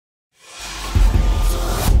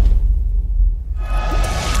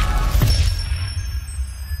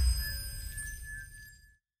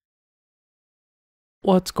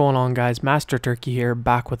What's going on, guys? Master Turkey here,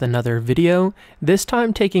 back with another video. This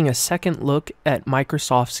time taking a second look at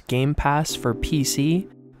Microsoft's Game Pass for PC.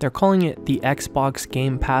 They're calling it the Xbox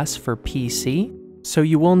Game Pass for PC. So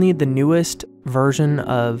you will need the newest version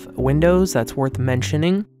of Windows, that's worth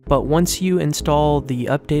mentioning. But once you install the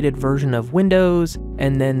updated version of Windows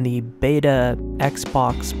and then the beta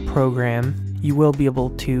Xbox program, you will be able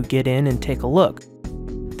to get in and take a look.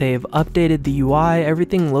 They've updated the UI,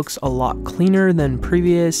 everything looks a lot cleaner than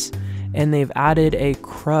previous, and they've added a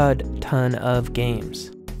crud ton of games.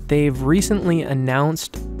 They've recently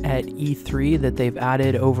announced at E3 that they've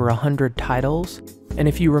added over 100 titles, and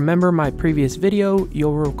if you remember my previous video,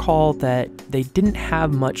 you'll recall that they didn't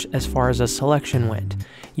have much as far as a selection went.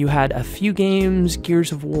 You had a few games,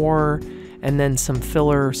 Gears of War, and then some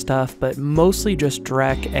filler stuff, but mostly just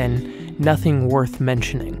Drek and nothing worth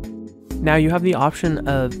mentioning. Now you have the option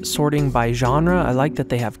of sorting by genre. I like that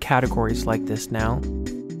they have categories like this now.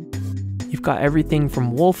 You've got everything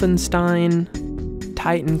from Wolfenstein,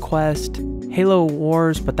 Titan Quest, Halo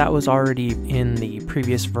Wars, but that was already in the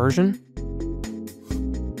previous version,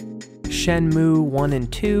 Shenmue 1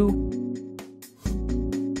 and 2,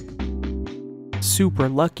 Super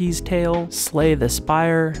Lucky's Tale, Slay the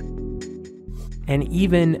Spire, and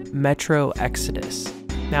even Metro Exodus.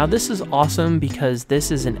 Now this is awesome because this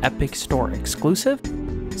is an Epic Store exclusive,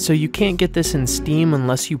 so you can't get this in Steam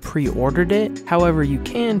unless you pre-ordered it. However, you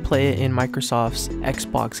can play it in Microsoft's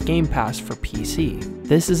Xbox Game Pass for PC.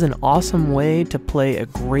 This is an awesome way to play a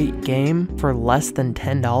great game for less than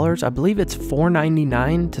 $10. I believe it's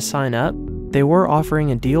 $4.99 to sign up. They were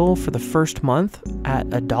offering a deal for the first month at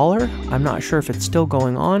 $1. I'm not sure if it's still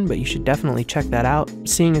going on, but you should definitely check that out,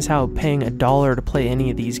 seeing as how paying $1 to play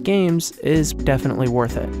any of these games is definitely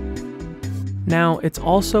worth it. Now, it's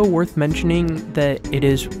also worth mentioning that it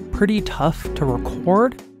is pretty tough to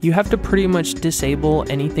record. You have to pretty much disable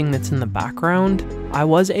anything that's in the background. I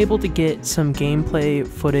was able to get some gameplay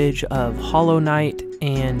footage of Hollow Knight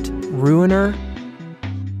and Ruiner.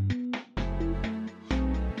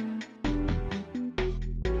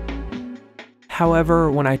 However,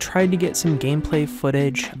 when I tried to get some gameplay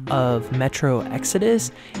footage of Metro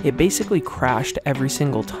Exodus, it basically crashed every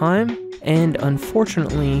single time, and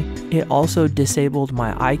unfortunately, it also disabled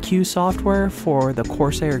my iCue software for the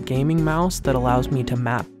Corsair gaming mouse that allows me to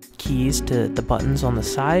map keys to the buttons on the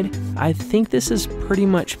side. I think this is pretty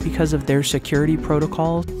much because of their security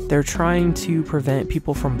protocols. They're trying to prevent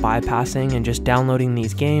people from bypassing and just downloading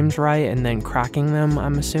these games, right, and then cracking them,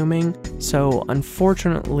 I'm assuming. So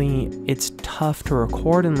unfortunately, it's tough to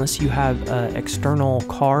record unless you have an external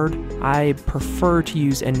card. I prefer to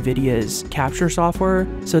use NVIDIA's capture software.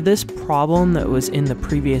 So this problem that was in the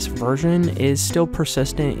previous version is still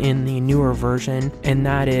persistent in the newer version, and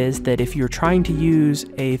that is that if you're trying to use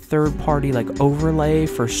a third-party like overlay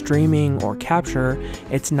for streaming or capture,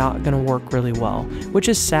 it's not going to work really well, which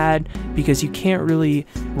is sad because you can't really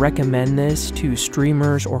recommend this to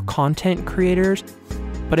streamers or content creators.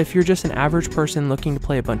 But if you're just an average person looking to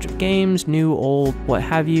play a bunch of games, new, old, what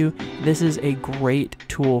have you, this is a great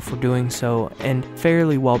tool for doing so, and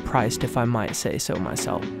fairly well priced if I might say so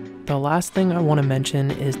myself. The last thing I want to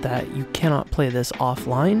mention is that you cannot play this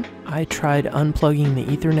offline. I tried unplugging the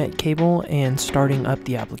Ethernet cable and starting up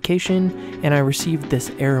the application, and I received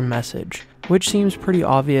this error message, which seems pretty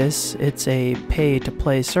obvious. It's a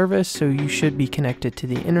pay-to-play service, so you should be connected to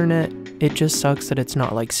the internet. It just sucks that it's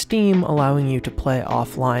not like Steam, allowing you to play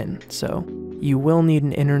offline, so you will need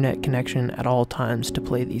an internet connection at all times to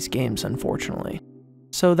play these games, unfortunately.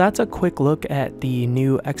 So that's a quick look at the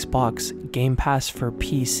new Xbox Game Pass for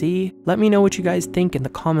PC. Let me know what you guys think in the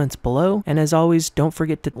comments below, and as always, don't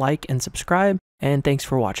forget to like and subscribe, and thanks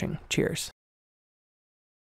for watching. Cheers.